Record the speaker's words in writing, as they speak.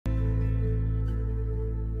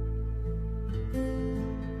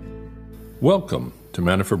Welcome to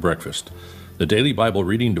Manna for Breakfast, the daily Bible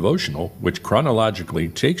reading devotional which chronologically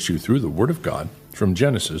takes you through the Word of God from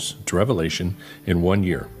Genesis to Revelation in 1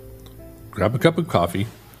 year. Grab a cup of coffee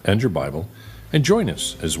and your Bible and join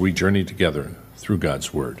us as we journey together through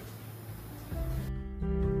God's Word.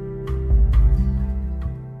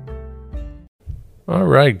 All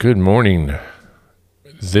right, good morning.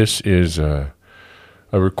 This is a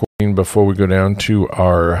recording before we go down to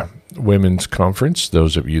our women's conference.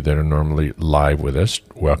 Those of you that are normally live with us,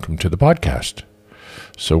 welcome to the podcast.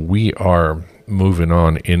 So we are moving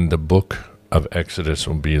on in the book of Exodus.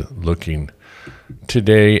 We'll be looking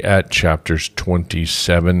today at chapters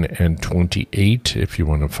 27 and 28. If you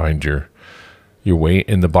want to find your way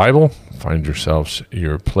in the Bible, find yourselves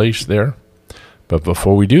your place there. But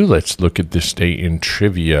before we do, let's look at this day in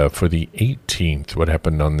trivia for the 18th. What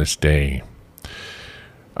happened on this day?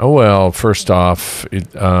 Oh, well, first off,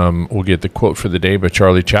 we'll get the quote for the day by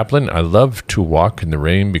Charlie Chaplin. I love to walk in the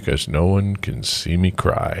rain because no one can see me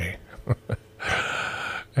cry.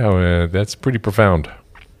 That's pretty profound.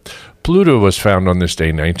 Pluto was found on this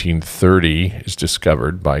day, 1930, is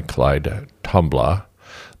discovered by Clyde Tombaugh,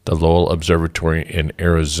 the Lowell Observatory in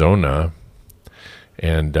Arizona.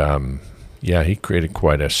 And, he created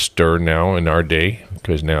quite a stir now in our day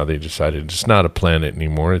because now they decided it's not a planet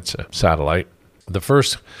anymore, it's a satellite. The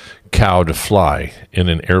first cow to fly in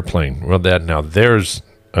an airplane. Well, there's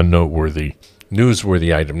a newsworthy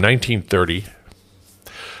item. 1930,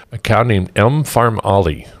 a cow named Elm Farm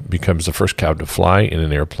Ollie becomes the first cow to fly in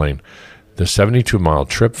an airplane. The 72-mile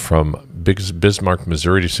trip from Bismarck,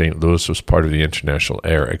 Missouri to St. Louis was part of the International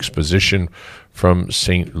Air Exposition from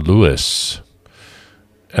St. Louis.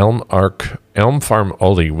 Elm Farm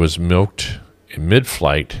Ollie was milked in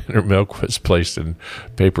mid-flight, and her milk was placed in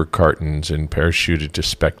paper cartons and parachuted to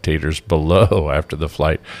spectators below after the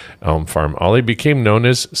flight. Elm Farm Ollie became known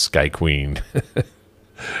as Sky Queen.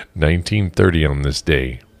 1930 on this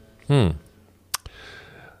day.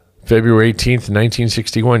 February 18th,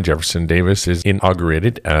 1961, Jefferson Davis is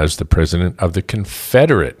inaugurated as the President of the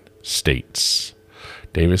Confederate States.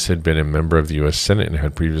 Davis had been a member of the U.S. Senate and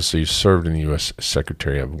had previously served in the U.S.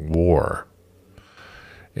 Secretary of War.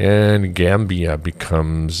 And Gambia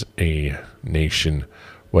becomes a nation.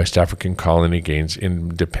 West African colony gains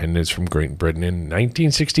independence from Great Britain in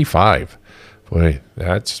 1965. Boy,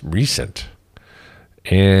 that's recent.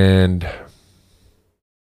 And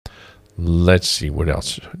let's see, what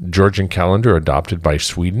else? Georgian calendar adopted by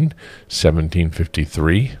Sweden,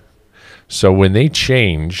 1753. So when they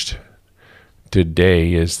changed,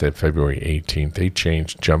 today is that February 18th, they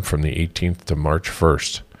jumped from the 18th to March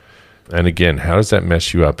 1st. And again, how does that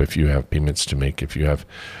mess you up if you have payments to make?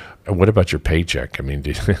 What about your paycheck? I mean,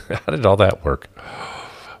 how did all that work?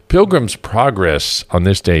 Pilgrim's Progress on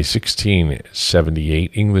this day,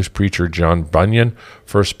 1678. English preacher John Bunyan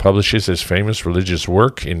first publishes his famous religious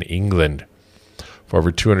work in England. For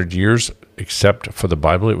over 200 years, except for the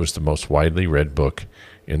Bible, it was the most widely read book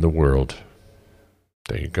in the world.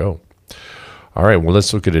 There you go. All right, well,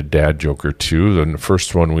 let's look at a dad joke or two. The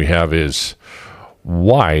first one we have is,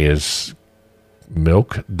 why is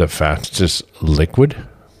milk the fastest liquid?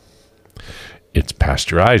 It's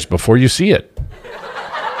pasteurized before you see it.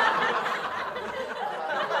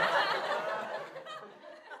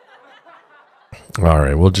 All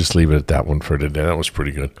right, we'll just leave it at that one for today. That was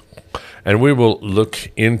pretty good. And we will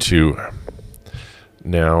look into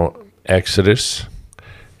now Exodus.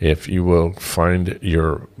 If you will find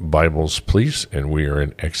your Bibles, please, and we are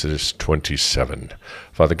in Exodus 27.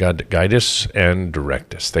 Father God, guide us and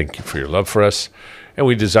direct us. Thank you for your love for us. And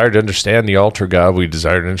we desire to understand the altar, God. We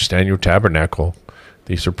desire to understand your tabernacle.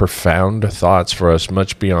 These are profound thoughts for us,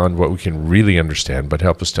 much beyond what we can really understand, but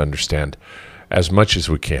help us to understand as much as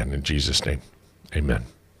we can. In Jesus' name, amen.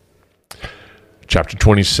 Chapter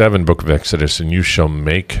 27, book of Exodus, and you shall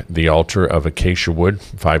make the altar of acacia wood,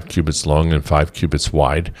 5 cubits long and 5 cubits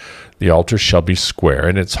wide. The altar shall be square,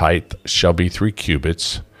 and its height shall be 3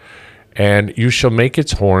 cubits. And you shall make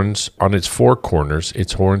its horns on its 4 corners.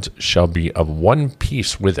 Its horns shall be of one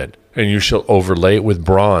piece with it. And you shall overlay it with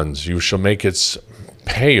bronze. You shall make its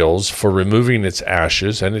pails for removing its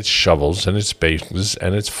ashes, and its shovels, and its basins,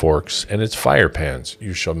 and its forks, and its fire pans.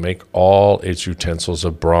 You shall make all its utensils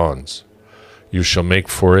of bronze. You shall make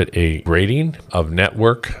for it a grating of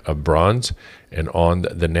network of bronze, and on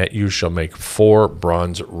the net you shall make 4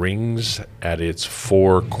 bronze rings at its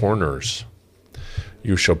 4 corners.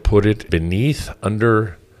 You shall put it beneath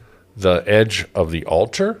under the edge of the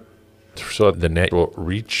altar, so the net will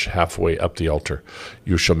reach halfway up the altar.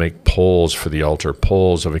 You shall make poles for the altar,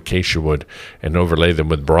 poles of acacia wood, and overlay them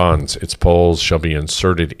with bronze. Its poles shall be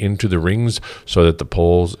inserted into the rings, so that the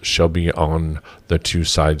poles shall be on the two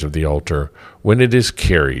sides of the altar. When it is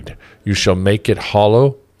carried, you shall make it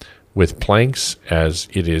hollow with planks, as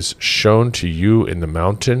it is shown to you in the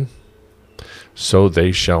mountain, so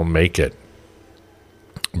they shall make it.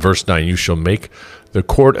 Verse 9, you shall make the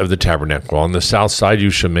court of the tabernacle. On the south side you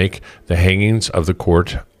shall make the hangings of the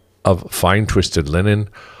court of fine twisted linen,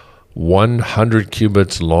 100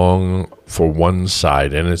 cubits long for one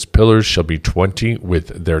side, and its pillars shall be 20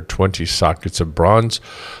 with their 20 sockets of bronze.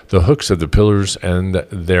 The hooks of the pillars and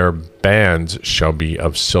their bands shall be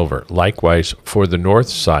of silver. Likewise, for the north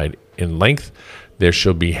side in length there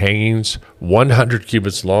shall be hangings 100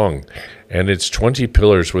 cubits long, and its 20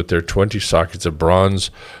 pillars with their 20 sockets of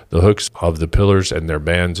bronze. The hooks of the pillars and their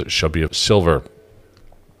bands shall be of silver.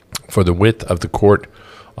 For the width of the court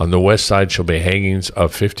on the west side shall be hangings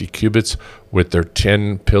of 50 cubits with their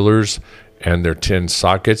 10 pillars and their 10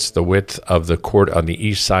 sockets. The width of the court on the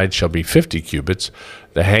east side shall be 50 cubits.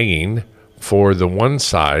 The hanging for the one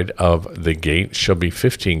side of the gate shall be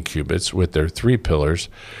 15 cubits with their 3 pillars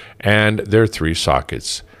and their 3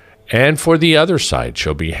 sockets. And for the other side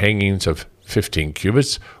shall be hangings of 15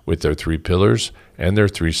 cubits with their 3 pillars and their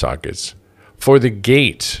 3 sockets. For the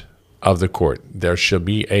gate of the court there shall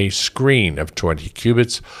be a screen of 20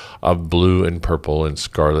 cubits of blue and purple and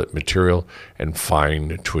scarlet material and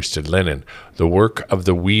fine twisted linen, the work of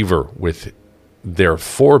the weaver, with their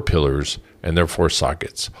 4 pillars and their 4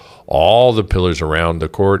 sockets. All the pillars around the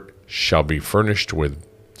court shall be furnished with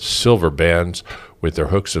silver bands with their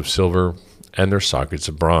hooks of silver and their sockets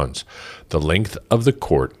of bronze. The length of the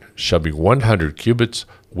court shall be 100 cubits,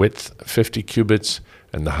 width 50 cubits,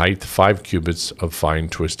 and the height 5 cubits of fine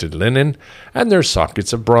twisted linen, and their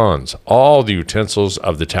sockets of bronze. All the utensils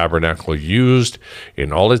of the tabernacle used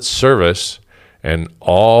in all its service, and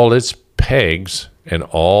all its pegs, and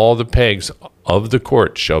all the pegs of the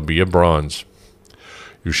court shall be of bronze.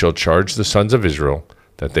 You shall charge the sons of Israel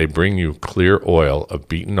that they bring you clear oil of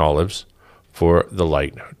beaten olives for the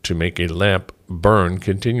light, to make a lamp burn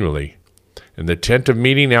continually in the tent of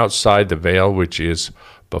meeting outside the veil which is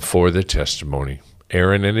before the testimony.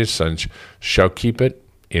 Aaron and his sons shall keep it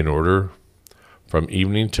in order from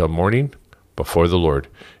evening till morning before the Lord.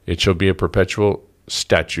 It shall be a perpetual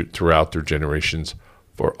statute throughout their generations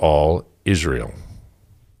for all Israel.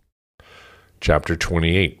 Chapter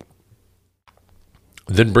 28.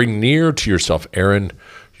 Then bring near to yourself Aaron,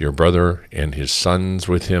 your brother, and his sons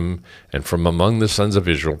with him, and from among the sons of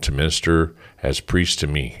Israel to minister as priests to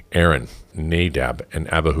me, Aaron, Nadab,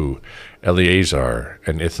 and Abihu, Eleazar,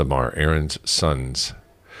 and Ithamar, Aaron's sons.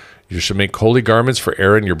 You shall make holy garments for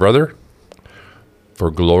Aaron your brother, for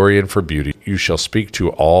glory and for beauty. You shall speak to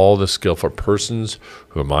all the skillful persons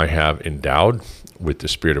whom I have endowed with the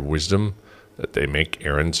spirit of wisdom, that they make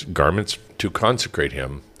Aaron's garments to consecrate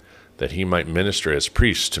him, that he might minister as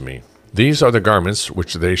priest to me. These are the garments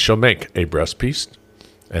which they shall make: a breastpiece,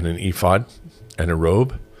 and an ephod, and a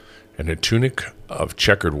robe, and a tunic of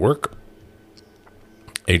checkered work,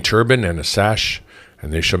 a turban and a sash,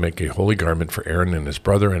 and they shall make a holy garment for Aaron and his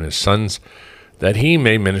brother and his sons, that he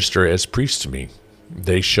may minister as priests to me.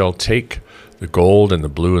 They shall take the gold and the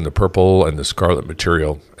blue and the purple and the scarlet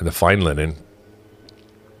material and the fine linen.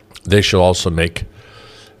 They shall also make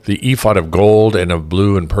the ephod of gold and of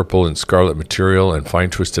blue and purple and scarlet material and fine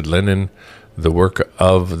twisted linen, the work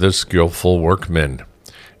of the skillful workmen.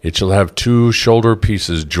 It shall have 2 shoulder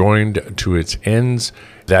pieces joined to its ends,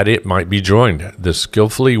 that it might be joined. The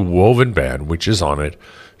skillfully woven band which is on it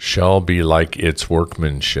shall be like its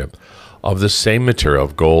workmanship, of the same material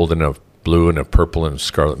of gold and of blue and of purple and of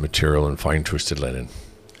scarlet material and fine twisted linen.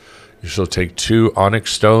 You shall take 2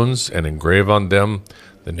 onyx stones and engrave on them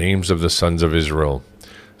the names of the sons of Israel,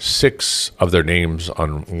 6 of their names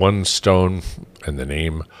on one stone, and the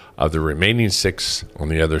name of the remaining 6 on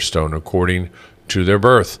the other stone, according to their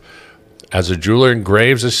birth. As a jeweler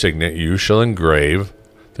engraves a signet, you shall engrave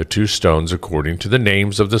the 2 stones according to the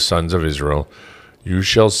names of the sons of Israel. You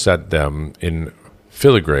shall set them in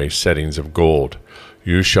filigree settings of gold.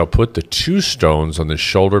 You shall put the 2 stones on the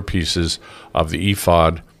shoulder pieces of the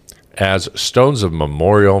ephod as stones of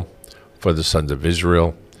memorial for the sons of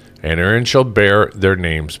Israel. And Aaron shall bear their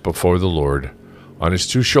names before the Lord on his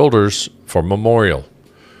 2 shoulders for memorial.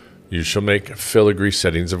 You shall make filigree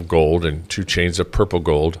settings of gold, and 2 chains of purple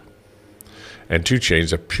gold, and 2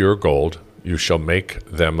 chains of pure gold. You shall make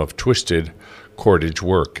them of twisted cordage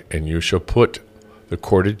work, and you shall put the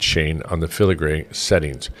corded chain on the filigree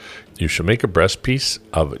settings. You shall make a breastpiece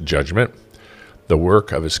of judgment. The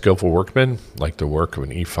work of a skillful workman, like the work of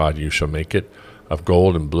an ephod, you shall make it. Of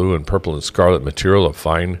gold and blue and purple and scarlet material, of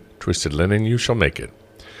fine twisted linen, you shall make it.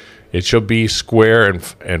 It shall be square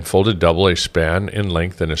and folded double, a span in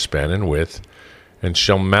length and a span in width, and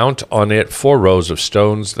shall mount on it 4 rows of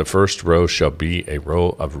stones. The first row shall be a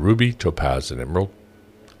row of ruby, topaz, and emerald.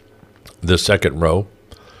 The second row,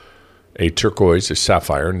 a turquoise, a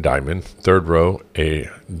sapphire, and diamond. Third row, a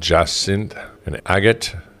jacinth, an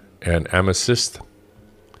agate, and amethyst.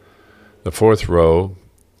 The fourth row,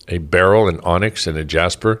 a beryl, an onyx, and a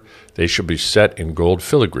jasper. They shall be set in gold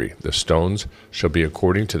filigree. The stones shall be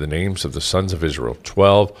according to the names of the sons of Israel,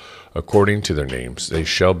 12 according to their names. They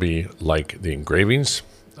shall be like the engravings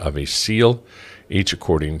of a seal, each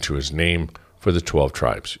according to his name for the 12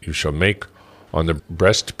 tribes. You shall make on the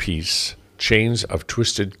breastpiece chains of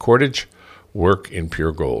twisted cordage, work in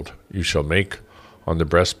pure gold. You shall make on the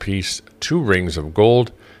breastpiece 2 rings of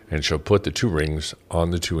gold, and shall put the 2 rings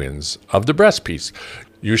on the 2 ends of the breastpiece.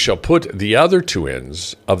 You shall put the other 2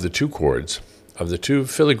 ends of the 2 cords of the 2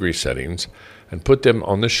 filigree settings, and put them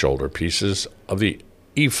on the shoulder pieces of the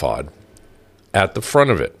ephod at the front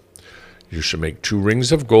of it. You shall make 2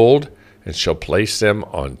 rings of gold, and shall place them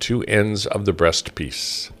on 2 ends of the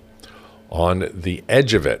breastpiece, on the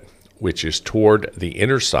edge of it, which is toward the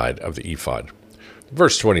inner side of the ephod.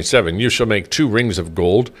 Verse 27, you shall make 2 rings of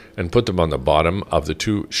gold, and put them on the bottom of the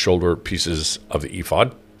 2 shoulder pieces of the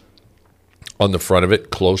ephod, on the front of it,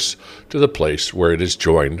 close to the place where it is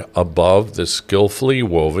joined, above the skillfully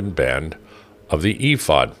woven band of the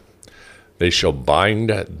ephod. They shall bind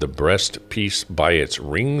the breastpiece by its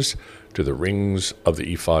rings to the rings of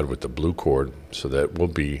the ephod with the blue cord, so that it will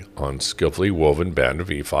be on skillfully woven band of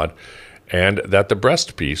ephod, and that the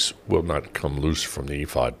breastpiece will not come loose from the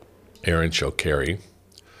ephod. Aaron shall carry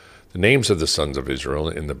the names of the sons of Israel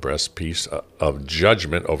in the breastpiece of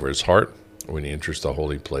judgment over his heart when he enters the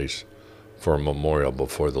holy place, for a memorial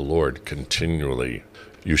before the Lord continually.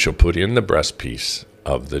 You shall put in the breastpiece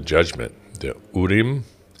of the judgment, the Urim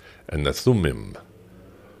and the Thummim,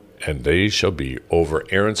 and they shall be over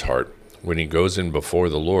Aaron's heart when he goes in before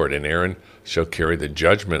the Lord. And Aaron shall carry the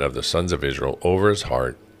judgment of the sons of Israel over his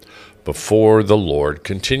heart before the Lord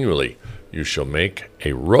continually. You shall make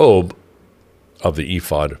a robe of the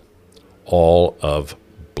ephod, all of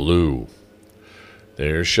blue.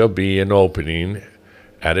 There shall be an opening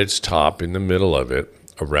at its top in the middle of it.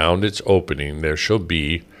 Around its opening there shall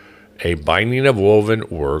be a binding of woven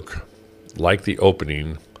work like the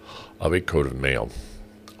opening of a coat of mail,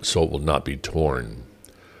 so it will not be torn.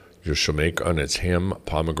 You shall make on its hem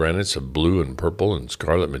pomegranates of blue and purple and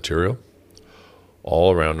scarlet material,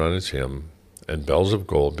 all around on its hem, and bells of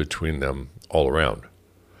gold between them all around.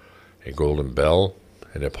 A golden bell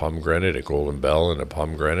and a pomegranate, a golden bell and a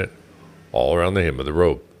pomegranate, all around the hem of the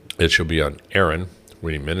robe. It shall be on Aaron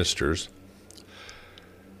when he ministers,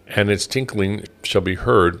 and its tinkling shall be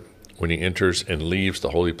heard when he enters and leaves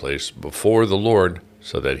the holy place before the Lord,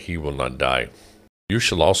 so that he will not die. You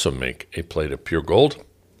shall also make a plate of pure gold,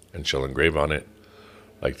 and shall engrave on it,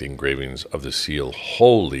 like the engravings of the seal,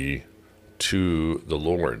 holy to the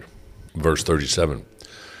Lord. Verse 37,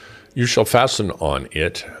 you shall fasten on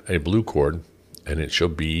it a blue cord, and it shall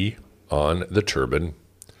be on the turban.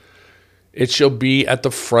 It shall be at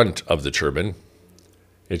the front of the turban.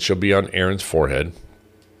 It shall be on Aaron's forehead.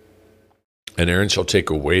 And Aaron shall take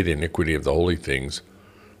away the iniquity of the holy things,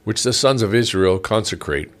 which the sons of Israel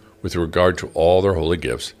consecrate with regard to all their holy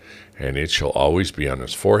gifts, and it shall always be on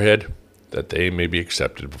his forehead, that they may be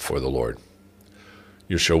accepted before the Lord.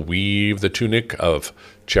 You shall weave the tunic of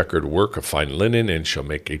checkered work of fine linen, and shall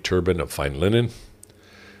make a turban of fine linen.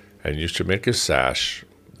 And you shall make a sash,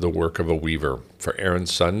 the work of a weaver, for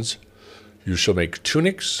Aaron's sons. You shall make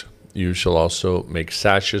tunics. You shall also make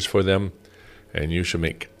sashes for them, and you shall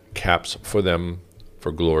make caps for them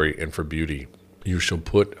for glory and for beauty. You shall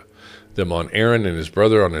put them on Aaron and his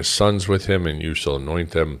brother, on his sons with him, and you shall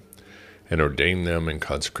anoint them and ordain them and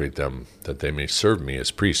consecrate them, that they may serve me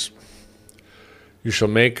as priests. You shall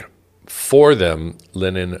make for them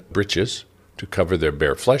linen breeches to cover their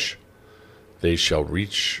bare flesh. They shall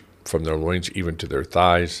reach from their loins even to their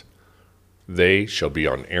thighs. They shall be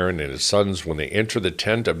on Aaron and his sons when they enter the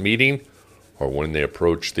tent of meeting, or when they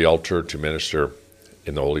approach the altar to minister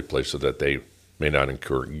in the holy place, so that they may not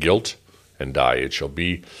incur guilt and die. It shall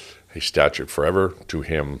be a statute forever to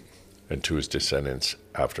him and to his descendants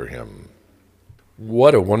after him.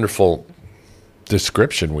 What a wonderful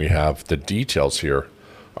description we have. The details here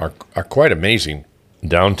are quite amazing,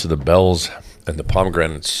 down to the bells and the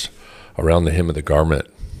pomegranates around the hem of the garment.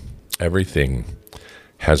 Everything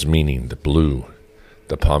has meaning. The blue,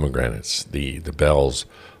 the pomegranates, the bells.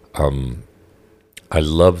 I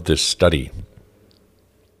love this study.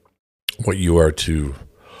 What you are to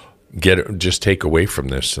just take away from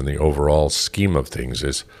this in the overall scheme of things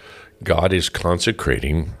is God is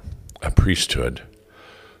consecrating a priesthood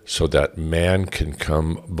so that man can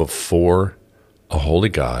come before a holy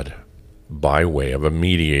God by way of a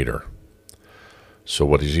mediator. So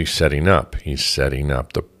what is he setting up? He's setting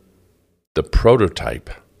up the prototype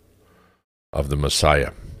of the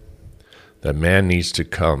Messiah. That man needs to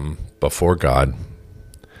come before God,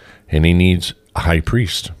 and he needs a high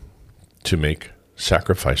priest to make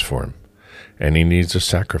sacrifice for him. And he needs a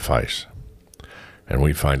sacrifice. And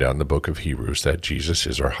we find out in the book of Hebrews that Jesus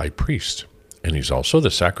is our high priest, and he's also the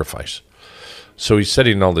sacrifice. So he's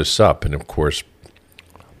setting all this up, and of course,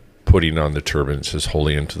 putting on the turban, it says,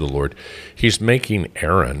 holy unto the Lord. He's making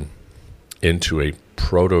Aaron into a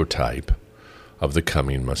prototype of the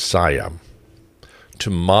coming Messiah to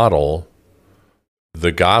model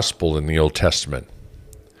the gospel in the Old Testament.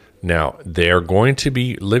 Now, they're going to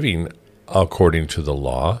be living according to the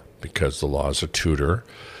law, because the law is a tutor,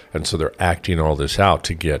 and so they're acting all this out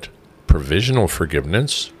to get provisional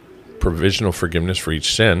forgiveness for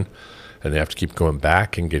each sin, and they have to keep going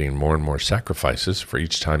back and getting more and more sacrifices for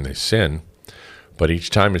each time they sin. But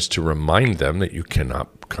each time is to remind them that you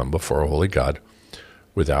cannot come before a holy God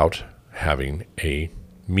without having a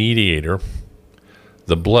mediator,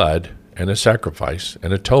 the blood, and a sacrifice,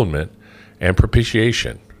 and atonement, and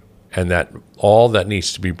propitiation. And that all that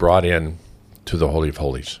needs to be brought in to the Holy of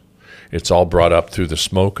Holies. It's all brought up through the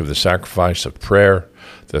smoke of the sacrifice of prayer,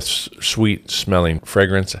 the sweet-smelling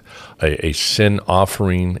fragrance, a sin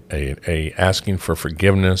offering, a asking for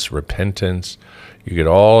forgiveness, repentance. You get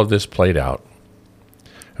all of this played out.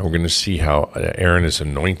 And we're going to see how Aaron is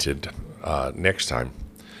anointed next time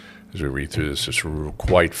as we read through this. It's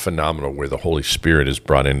quite phenomenal where the Holy Spirit is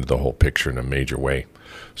brought into the whole picture in a major way.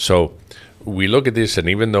 So we look at this, and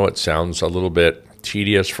even though it sounds a little bit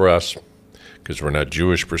tedious for us, because we're not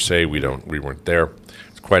Jewish per se, we weren't there.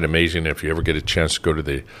 It's quite amazing. If you ever get a chance to go to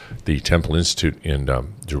the Temple Institute in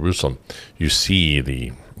Jerusalem, you see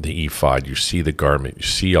the ephod, you see the garment, you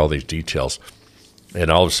see all these details, and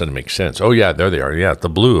all of a sudden it makes sense. Oh yeah, there they are. Yeah, the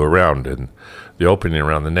blue around and the opening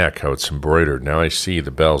around the neck, how it's embroidered. Now I see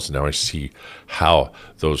the bells. Now I see how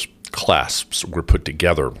those clasps were put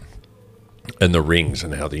together, and the rings,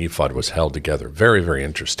 and how the ephod was held together. Very, very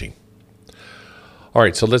interesting. All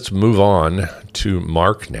right, so let's move on to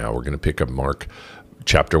Mark now. We're going to pick up Mark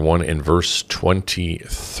chapter 1 and verse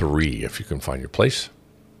 23, if you can find your place.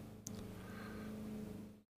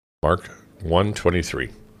 Mark 1:23.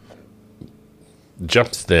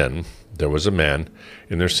 Just then there was a man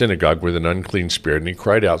in their synagogue with an unclean spirit, and he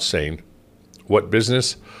cried out, saying, "What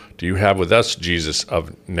business do you have with us, Jesus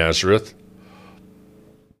of Nazareth?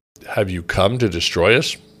 Have you come to destroy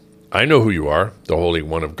us? I know who you are, the Holy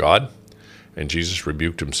One of God." And Jesus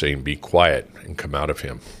rebuked him, saying, "Be quiet and come out of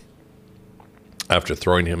him." After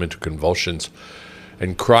throwing him into convulsions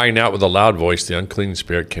and crying out with a loud voice, the unclean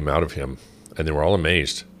spirit came out of him, and they were all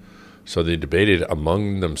amazed. So they debated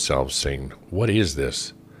among themselves, saying, "What is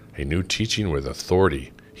this? A new teaching with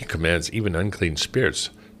authority. He commands even unclean spirits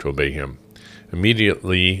to obey him."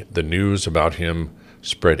 Immediately the news about him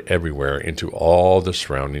spread everywhere into all the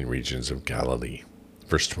surrounding regions of Galilee.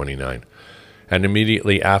 Verse 29. And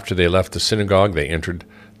immediately after they left the synagogue, they entered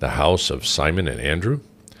the house of Simon and Andrew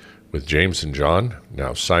with James and John.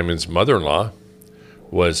 Now Simon's mother-in-law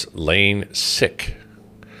was laying sick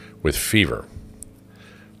with fever.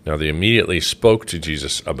 Now they immediately spoke to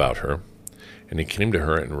Jesus about her, and he came to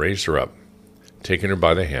her and raised her up, taking her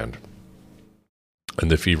by the hand. And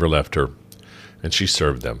the fever left her, and she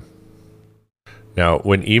served them. Now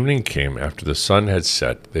when evening came, after the sun had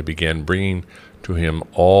set, they began bringing to him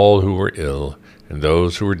all who were ill, and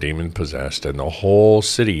those who were demon-possessed, and the whole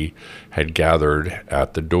city had gathered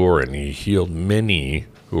at the door, and he healed many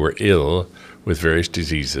who were ill with various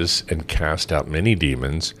diseases, and cast out many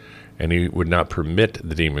demons, and he would not permit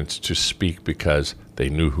the demons to speak, because they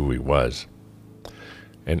knew who he was.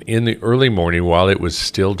 And in the early morning, while it was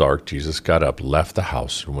still dark, Jesus got up, left the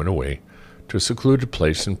house, and went away to a secluded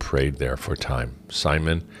place, and prayed there for a time.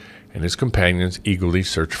 Simon and his companions eagerly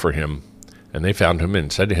searched for him, and they found him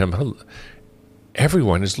and said to him,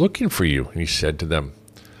 "Everyone is looking for you." And he said to them,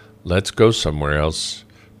 "Let's go somewhere else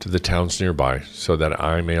to the towns nearby, so that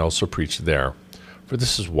I may also preach there, for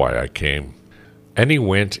this is why I came." And he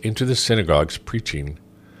went into the synagogues, preaching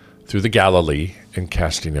through the Galilee and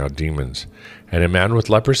casting out demons. And a man with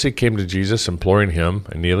leprosy came to Jesus, imploring him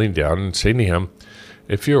and kneeling down and saying to him,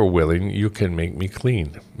 "If you are willing, you can make me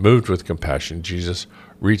clean." Moved with compassion, Jesus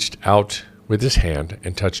reached out with his hand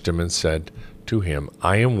and touched him and said to him,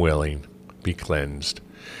 "I am willing, be cleansed.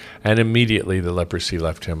 And immediately the leprosy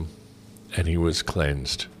left him, and he was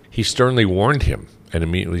cleansed. He sternly warned him and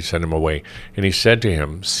immediately sent him away. And he said to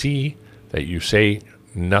him, see that you say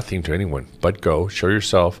nothing to anyone, but go, show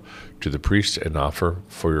yourself to the priest and offer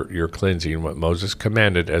for your cleansing what Moses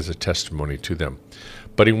commanded as a testimony to them.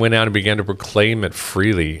 But he went out and began to proclaim it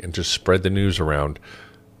freely and to spread the news around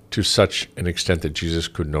to such an extent that Jesus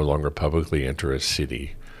could no longer publicly enter a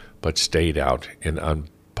city, but stayed out in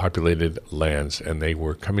unpopulated lands, and they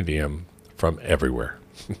were coming to him from everywhere.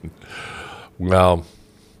 Well,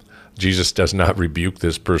 Jesus does not rebuke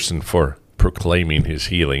this person for proclaiming his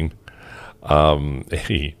healing. That's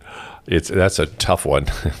a tough one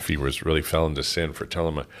if he was really fell into sin for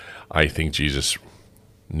telling him. I think Jesus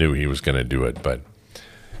knew he was going to do it, but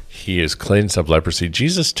he is cleansed of leprosy.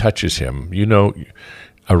 Jesus touches him. You know,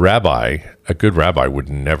 a good rabbi would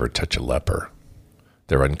never touch a leper.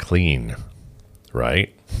 They're unclean,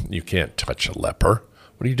 right? You can't touch a leper.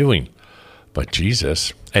 What are you doing? But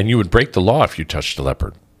Jesus, and you would break the law if you touched a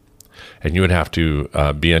leper. And you would have to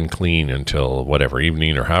be unclean until whatever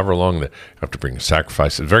evening or however long. You have to bring a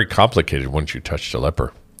sacrifice. It's very complicated once you touched a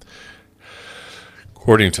leper,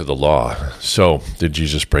 according to the law. So, did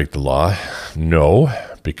Jesus break the law? No,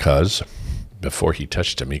 because before he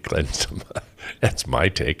touched him, he cleansed him. That's my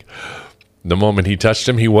take. The moment he touched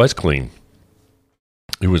him, he was clean.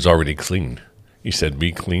 He was already clean. He said,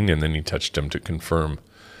 be clean, and then he touched him to confirm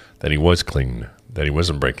that he was clean, that he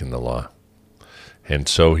wasn't breaking the law. And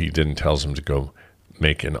so he then tells him to go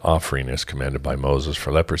make an offering as commanded by Moses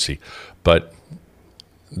for leprosy. But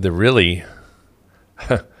the really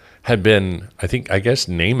had been, I guess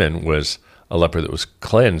Naaman was a leper that was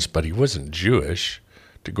cleansed, but he wasn't Jewish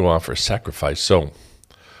to go offer a sacrifice. So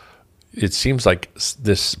it seems like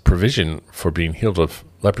this provision for being healed of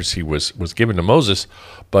leprosy was given to Moses,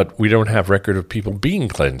 but we don't have record of people being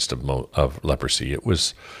cleansed of leprosy. It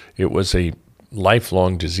was a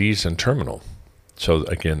lifelong disease and terminal. So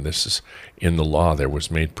again, this is in the law. There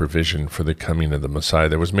was made provision for the coming of the Messiah.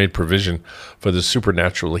 There was made provision for the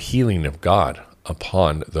supernatural healing of God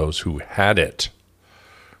upon those who had it.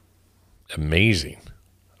 Amazing.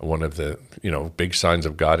 One of the big signs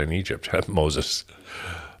of God in Egypt had Moses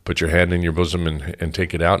put your hand in your bosom and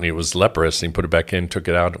take it out. And he was leprous. And he put it back in, took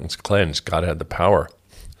it out, and was cleansed. God had the power.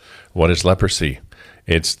 What is leprosy?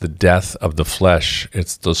 It's the death of the flesh.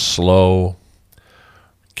 It's the slow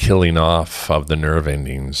killing off of the nerve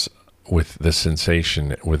endings with the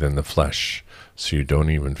sensation within the flesh, so you don't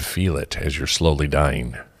even feel it as you're slowly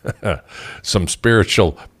dying. Some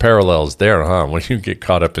spiritual parallels there, huh? When you get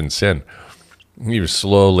caught up in sin, you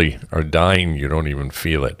slowly are dying, you don't even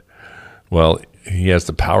feel it. Well, he has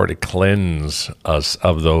the power to cleanse us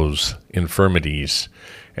of those infirmities.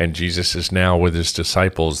 And Jesus is now with his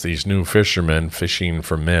disciples, these new fishermen fishing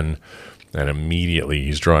for men. And immediately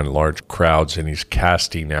he's drawing large crowds and he's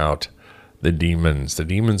casting out the demons. The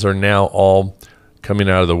demons are now all coming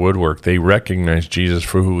out of the woodwork. They recognize Jesus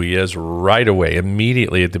for who he is right away,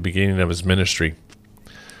 immediately at the beginning of his ministry.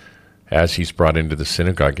 As he's brought into the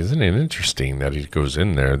synagogue, isn't it interesting that he goes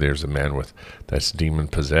in there? There's a man that's demon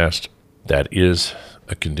possessed. That is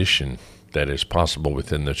a condition that is possible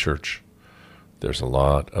within the church. There's a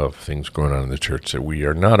lot of things going on in the church that we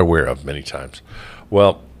are not aware of many times.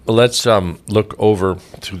 Well, let's look over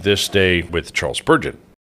to this day with Charles Spurgeon.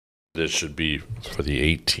 This should be for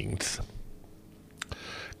the 18th.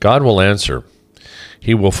 God will answer.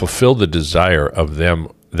 He will fulfill the desire of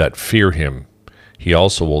them that fear him. He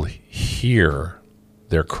also will hear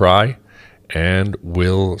their cry and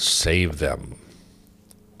will save them.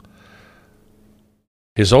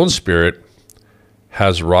 His own Spirit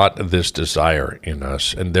has wrought this desire in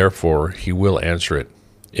us, and therefore he will answer it.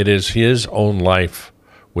 It is his own life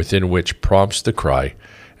within which prompts the cry,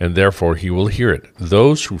 and therefore he will hear it.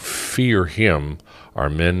 Those who fear him are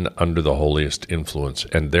men under the holiest influence,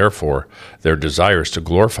 and therefore their desire is to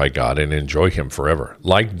glorify God and enjoy him forever.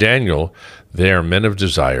 Like Daniel, they are men of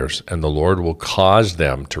desires, and the Lord will cause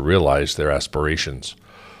them to realize their aspirations.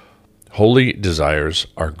 Holy desires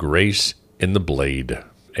are grace in the blade,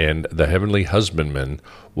 and the heavenly husbandman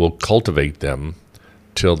will cultivate them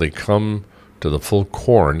till they come to the full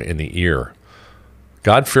corn in the ear.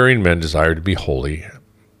 God-fearing men desire to be holy,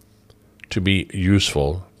 to be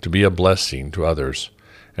useful, to be a blessing to others,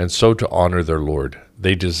 and so to honor their Lord.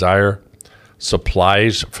 They desire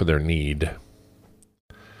supplies for their need,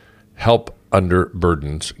 help under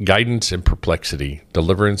burdens, guidance in perplexity,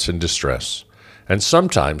 deliverance in distress. And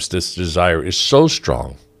sometimes this desire is so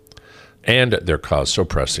strong and their cause so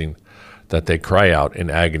pressing that they cry out in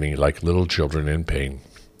agony like little children in pain.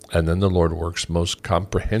 And then the Lord works most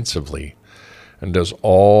comprehensively and does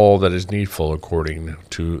all that is needful according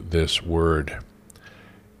to this word,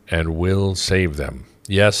 and will save them.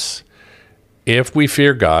 Yes, if we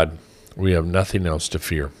fear God, we have nothing else to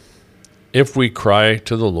fear. If we cry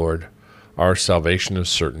to the Lord, our salvation is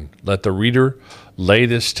certain. Let the reader lay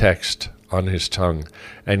this text on his tongue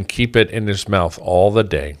and keep it in his mouth all the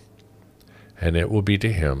day, and it will be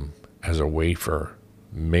to him as a wafer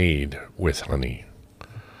made with honey.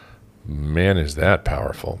 Man, is that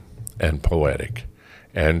powerful and poetic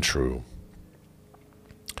and true.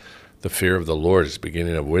 The fear of the Lord is the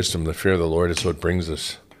beginning of wisdom. The fear of the Lord is what brings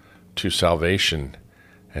us to salvation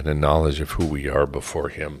and a knowledge of who we are before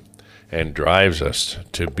him, and drives us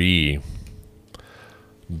to be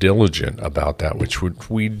diligent about that which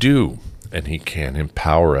we do, and he can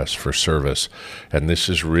empower us for service. And this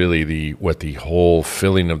is really what the whole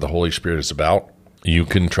filling of the Holy Spirit is about. You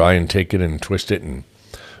can try and take it and twist it and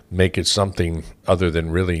make it something other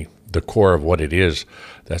than really the core of what it is.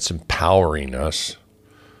 That's empowering us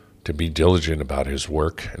to be diligent about his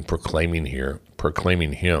work and proclaiming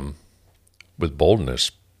him with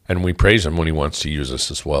boldness. And we praise him when he wants to use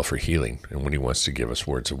us as well for healing, and when he wants to give us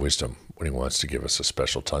words of wisdom, when he wants to give us a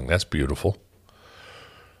special tongue. That's beautiful.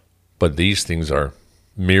 But these things are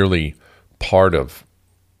merely part of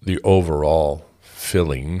the overall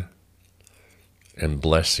filling and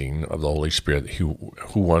blessing of the Holy Spirit who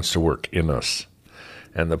wants to work in us.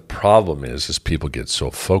 And the problem is people get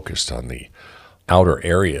so focused on the outer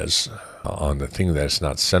areas, on the thing that is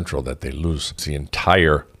not central, that they lose the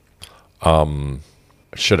entire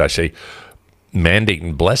mandate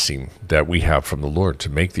and blessing that we have from the Lord to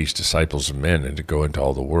make these disciples of men and to go into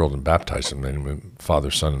all the world and baptize them in the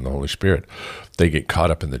Father, Son, and the Holy Spirit. They get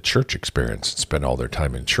caught up in the church experience and spend all their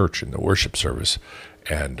time in church in the worship service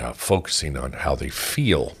and focusing on how they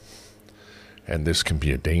feel. And this can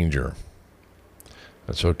be a danger.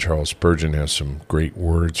 And so Charles Spurgeon has some great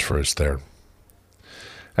words for us there.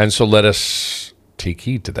 And so let us take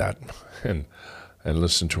heed to that and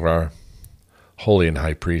listen to our holy and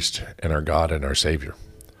high priest and our God and our Savior,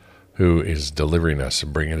 who is delivering us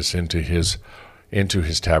and bringing us into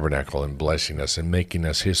his tabernacle and blessing us and making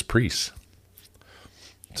us his priests,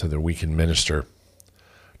 so that we can minister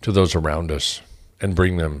to those around us and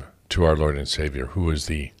bring them to our Lord and Savior, who is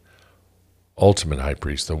the ultimate high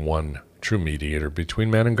priest, the one true mediator between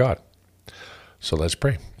man and God. So let's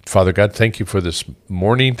pray. Father God, thank you for this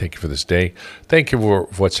morning. Thank you for this day. Thank you for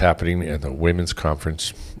what's happening at the women's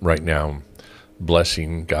conference right now.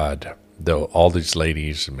 Blessing, God, all these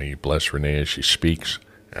ladies, and may you bless Renee as she speaks,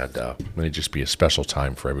 and may it just be a special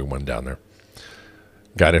time for everyone down there.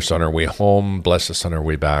 Guide us on our way home, bless us on our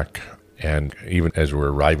way back, and even as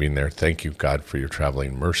we're arriving there, thank you, God, for your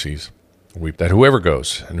traveling mercies. That whoever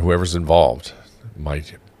goes and whoever's involved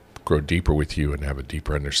might grow deeper with you and have a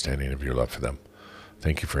deeper understanding of your love for them.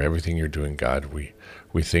 Thank you for everything you're doing, God.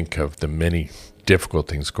 We think of the many difficult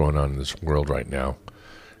things going on in this world right now,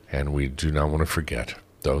 and we do not want to forget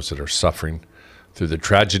those that are suffering through the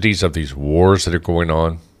tragedies of these wars that are going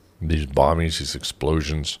on, these bombings, these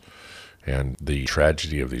explosions, and the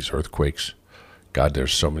tragedy of these earthquakes. God,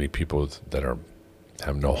 there's so many people that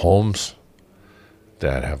have no homes,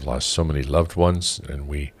 that have lost so many loved ones, and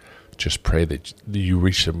we just pray that you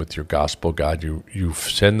reach them with your gospel, God. You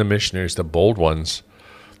send the missionaries, the bold ones,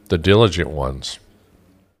 the diligent ones,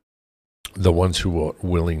 the ones who are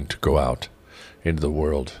willing to go out into the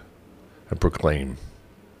world and proclaim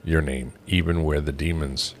your name, even where the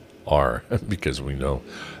demons are, because we know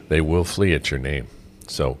they will flee at your name.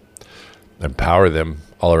 So empower them,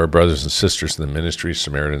 all of our brothers and sisters in the ministry,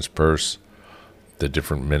 Samaritan's Purse, the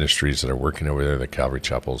different ministries that are working over there, the Calvary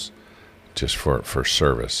Chapels, just for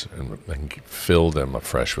service, and fill them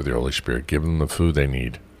afresh with your Holy Spirit. Give them the food they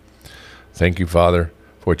need. Thank you, Father,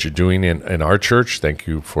 for what you're doing in our church. Thank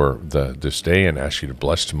you for this day, and ask you to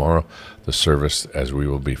bless tomorrow the service as we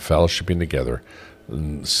will be fellowshipping together,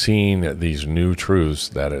 seeing these new truths,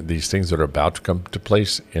 these things that are about to come to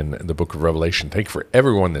place in the book of Revelation. Thank you for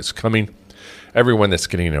everyone that's coming, everyone that's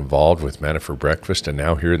getting involved with Manna for Breakfast and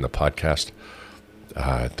now here in the podcast.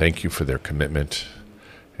 Thank you for their commitment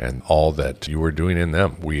and all that you are doing in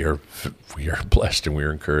them. We are blessed and we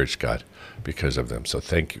are encouraged, God, because of them. So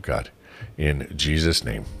thank you, God. In Jesus'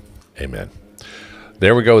 name, amen.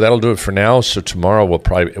 There we go. That'll do it for now. So tomorrow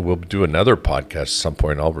we'll do another podcast at some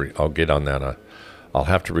point. I'll get on that. I'll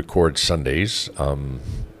have to record Sundays and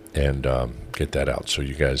get that out. So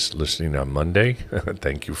you guys listening on Monday,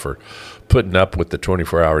 thank you for putting up with the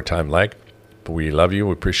 24-hour time lag. But we love you.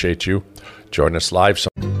 We appreciate you. Join us live